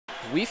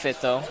Wii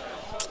Fit, though.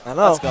 I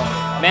know. Let's go.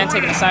 Man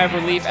taking a sigh of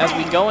relief as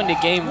we go into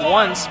game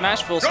 1,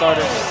 Smashville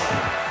starter.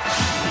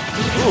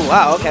 Ooh,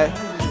 wow, okay.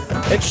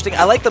 Interesting.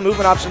 I like the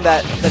movement option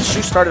that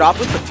Shu started off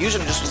with, but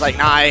Fusion just was like,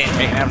 nah, I ain't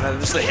taking him. I'm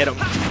just gonna hit him.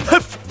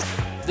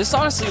 This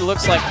honestly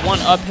looks like one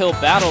uphill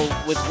battle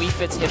with Wii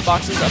Fit's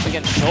hitboxes up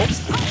against Shulk.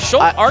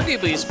 Shulk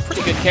arguably is a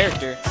pretty good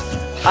character.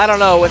 I don't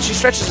know. When she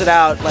stretches it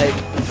out, like,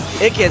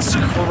 it gets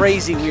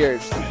crazy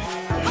weird.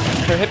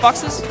 Her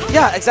hitboxes?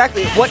 Yeah,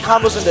 exactly. What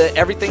combos into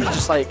everything,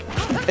 just like,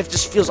 it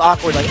just feels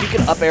awkward. Like, you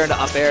can up air into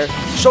up air.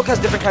 Shulk has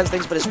different kinds of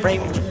things, but his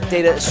frame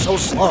data is so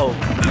slow.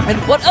 And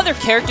what other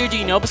character do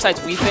you know besides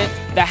Wii Fit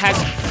that has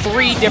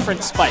 3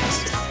 different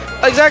spikes?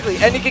 Exactly,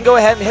 and you can go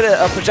ahead and hit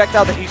a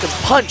projectile that you can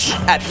punch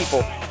at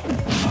people.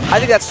 I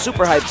think that's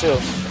super hype too.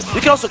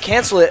 You can also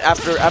cancel it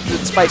after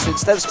the spike, so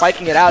instead of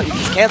spiking it out, you can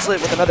just cancel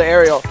it with another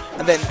aerial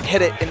and then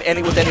hit it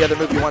with any other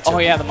move you want to. Oh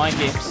yeah, the mind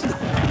games.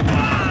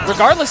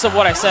 Regardless of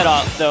what I said,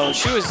 though,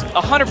 she was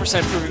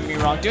 100% proving me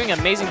wrong, doing an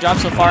amazing job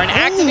so far, and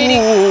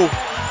activating... Ooh,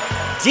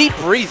 deep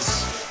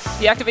breathes.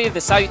 He activated the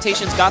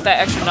salutations, got that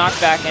extra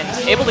knockback,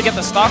 and able to get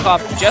the stock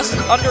off just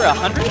under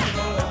 100.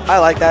 I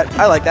like that.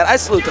 I like that. I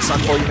salute the sun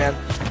for you, man.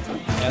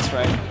 Yeah, that's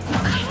right.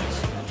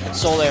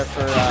 Soul Air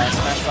for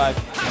Smash 5.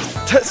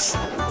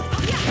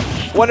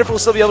 Wonderful, we'll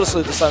still be able to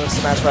salute the sun in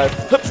Smash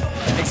 5.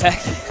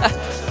 Exactly.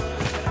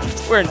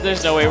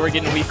 There's no way we're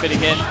getting Wii Fit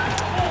again.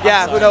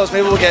 Yeah, who knows?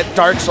 Maybe we'll get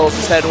Dark Souls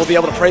instead. We'll be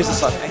able to praise the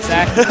sun.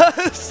 Exactly.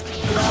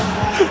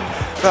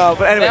 No,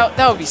 but anyway.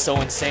 That would be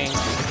so insane.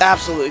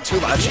 Absolutely, too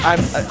much. I'm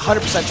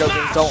 100%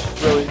 joking. Don't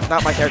really.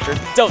 Not my character.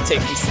 Don't take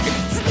me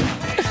seriously.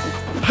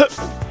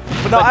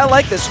 But no, I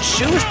like this.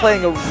 Shu is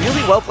playing a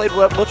really well-played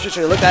whip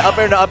switcher. Look at that up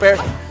air to up air.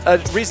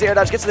 Reads the air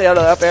dodge, gets to the air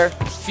to up air.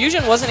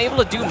 Fusion wasn't able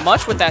to do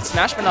much with that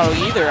Smash Monado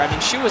either. I mean,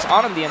 Shu was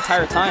on him the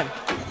entire time.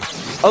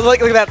 Oh, look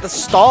at that. The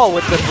stall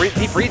with the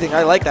deep breathing.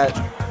 I like that.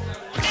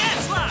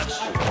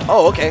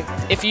 Oh, okay.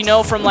 If you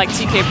know from like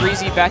TK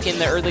Breezy back in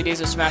the early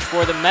days of Smash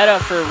 4, the meta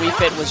for Wii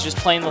Fit was just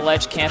playing the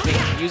ledge, camping,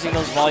 using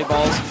those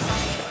volleyballs.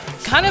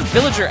 Kind of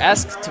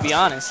Villager-esque, to be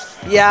honest.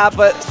 Yeah,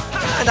 but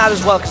not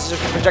as well because the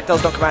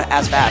projectiles don't come out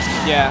as fast.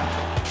 Yeah.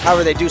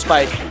 However, they do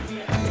spike. And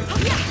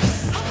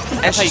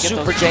That's how you she's get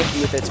super those.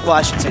 janky with it. Well,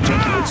 I shouldn't say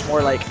janky. It's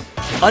more like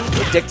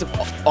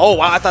unpredictable. Oh,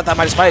 wow. I thought that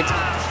might have spiked.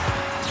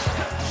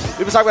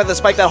 We've been talking about the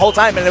spike that whole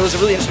time, and it was a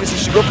really interesting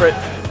to go for it.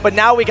 But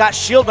now we got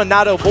Shield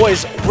Monado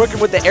boys working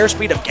with the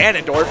airspeed of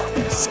Ganondorf.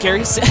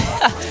 Scary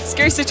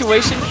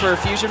situation for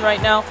Fusion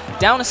right now.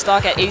 Down a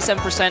stock at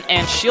 87%,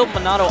 and Shield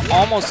Monado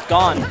almost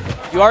gone.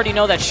 You already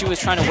know that Shu was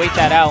trying to wait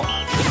that out.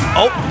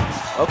 Oh,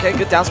 okay,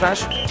 good down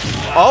smash.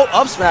 Oh,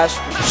 up smash.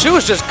 Shu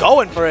was just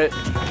going for it.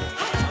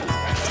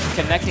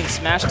 Connecting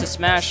smash to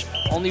smash.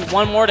 Only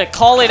one more to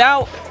call it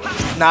out.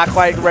 Not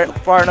quite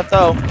far enough,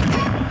 though.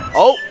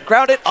 Oh,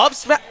 grounded, up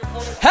smash.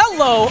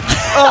 Hello!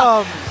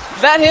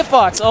 That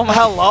hitbox, oh my.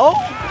 Hello?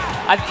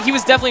 He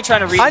was definitely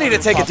trying to read. I need to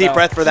take a deep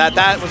breath for that.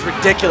 That was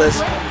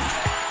ridiculous.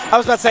 I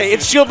was about to say,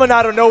 it's Shield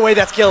Monado, no way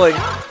that's killing.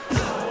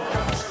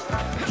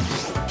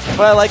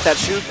 But I like that.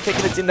 Shu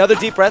taking another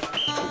deep breath.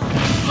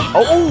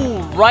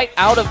 Oh, right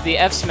out of the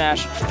F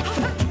smash.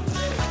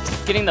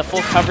 Getting the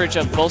full coverage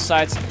of both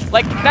sides.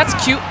 Like, that's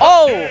cute.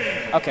 Oh!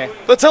 Okay.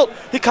 The tilt.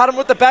 He caught him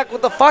with the back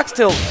with the fox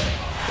tilt.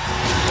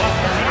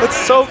 That's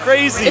so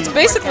crazy. It's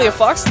basically a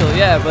fox tilt,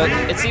 yeah, but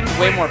it seems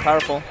way more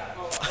powerful.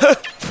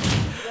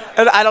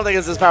 And I don't think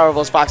it's as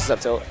powerful as Fox's up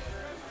tilt.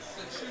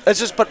 It's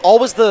just, but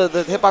always the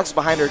hitboxes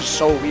behind her are just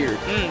so weird.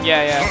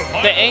 Yeah.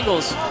 The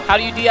angles. How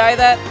do you DI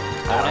that?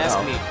 Don't ask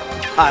me.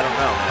 I don't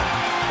know.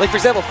 Like, for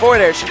example,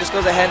 forward air, she just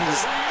goes ahead and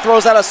just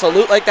throws out a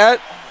salute like that.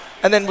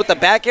 And then with the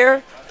back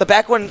air, the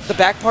back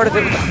part of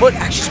it with the foot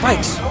actually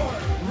spikes.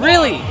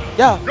 Really?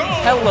 Yeah.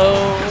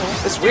 Hello.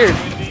 It's weird.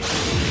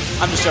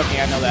 I'm just joking,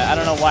 I know that. I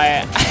don't know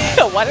why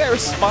why did I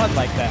respond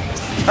like that?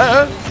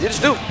 You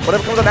just do.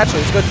 Whatever comes out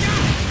naturally, it's good.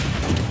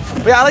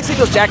 But yeah, I like seeing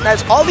those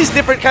jackknives. All these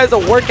different kinds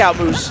of workout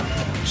moves.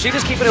 She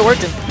just keeping it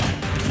working.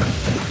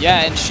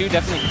 Yeah, and Shu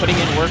definitely putting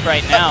in work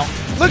right now.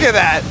 Look at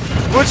that.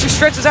 When she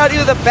stretches out,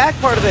 even the back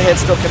part of the hit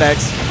still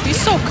connects. He's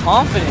so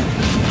confident.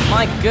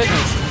 My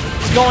goodness.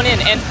 He's going in,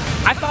 and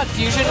I thought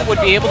Fusion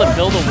would be able to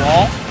build a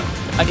wall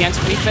against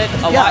Wii Fit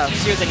a lot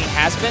easier than he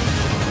has been.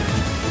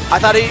 I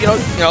thought he, you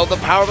know, the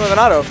power of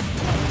Monado.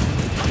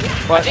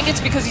 I think it's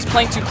because he's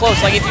playing too close.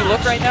 Like, if you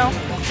look right now,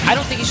 I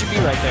don't think he should be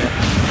right there.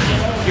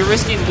 You're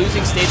risking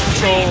losing stage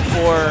control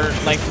for,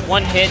 like,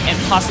 one hit and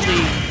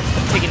possibly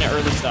taking an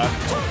early stock.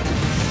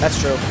 That's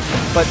true.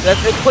 But it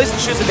plays to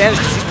Shu's advantage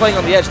because he's playing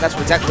on the edge, and that's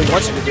exactly what he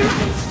wants you to do.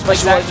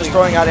 Especially while just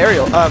throwing out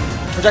aerial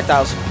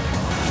projectiles.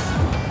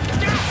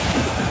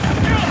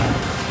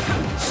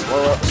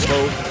 Slow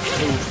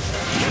move.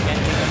 Again,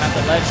 getting him at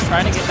the ledge,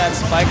 trying to get that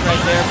spike right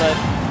there, but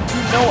to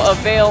no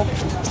avail.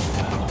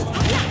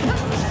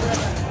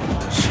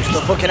 She's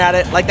still looking at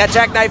it like that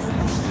jackknife.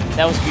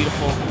 That was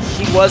beautiful.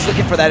 He was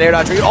looking for that air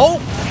dodge. Oh!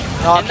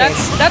 And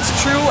that's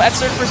true at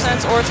certain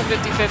percents, or it's a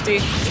 50-50.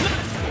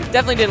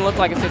 Definitely didn't look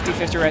like a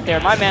 50-50 right there.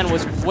 My man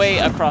was way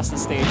across the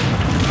stage.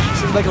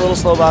 Seems like a little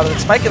slow bottom.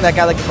 Spiking that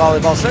guy like a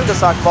volleyball. Sending the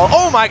soccer ball.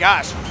 Oh my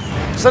gosh!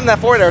 Sending that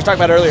forward I was talking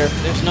about earlier.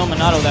 There's no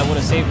Monado that would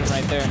have saved him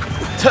right there.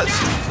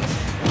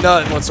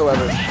 None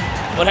whatsoever.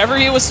 Whatever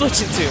he was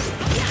switching to.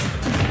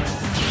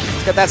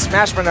 He's got that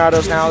smash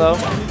Monados now, though.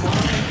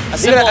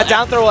 Even a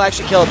down throw will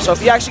actually kill him. So if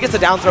he actually gets a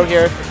down throw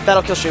here,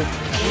 that'll kill Shulk.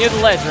 Near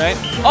the ledge, right?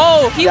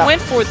 Oh, he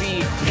went for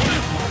the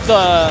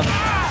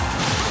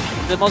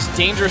most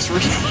dangerous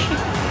read.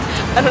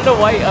 I don't know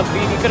why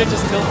he could have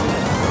just tilted.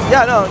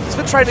 Yeah, no, he's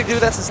been trying to do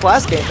that since the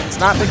last game, but it's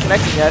not been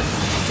connecting yet.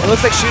 It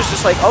looks like Shulk's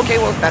just like, okay,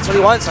 well, that's what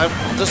he wants. I'll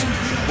just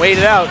wait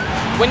it out.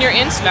 When you're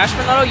in Smash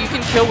Monado, you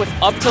can kill with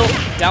up tilt,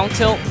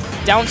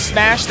 down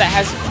smash that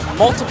has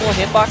multiple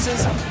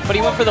hitboxes, but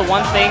he went for the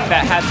one thing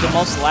that had the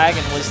most lag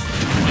and was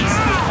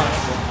easily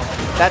punishable.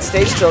 That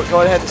stage tilt,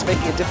 go ahead, it's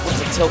making it difficult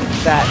to tilt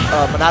that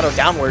Monado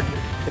downward.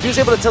 If he was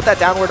able to tilt that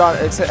downward on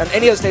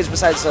any other stage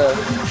besides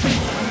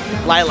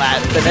Lilat,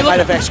 then they might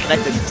have actually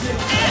connected.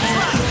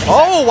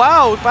 Oh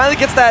wow! Finally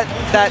gets that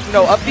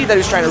up B that he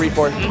was trying to read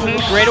for.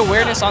 Great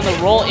awareness on the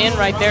roll in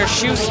right there.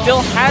 Shu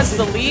still has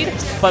the lead,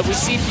 but we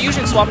see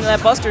Fusion swapping to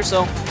that Buster,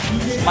 so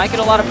might get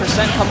a lot of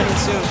percent coming in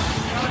soon.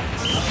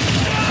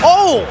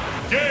 Oh!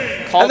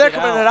 And they're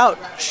coming it out.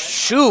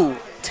 Shu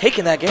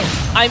taking that game.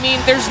 I mean,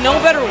 there's no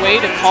better way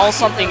to call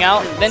something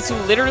out than to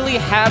literally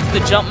have the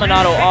jump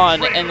Monado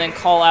on and then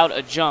call out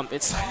a jump.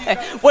 It's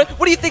what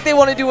do you think they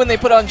want to do when they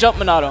put on jump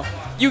Monado?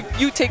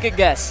 You take a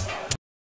guess.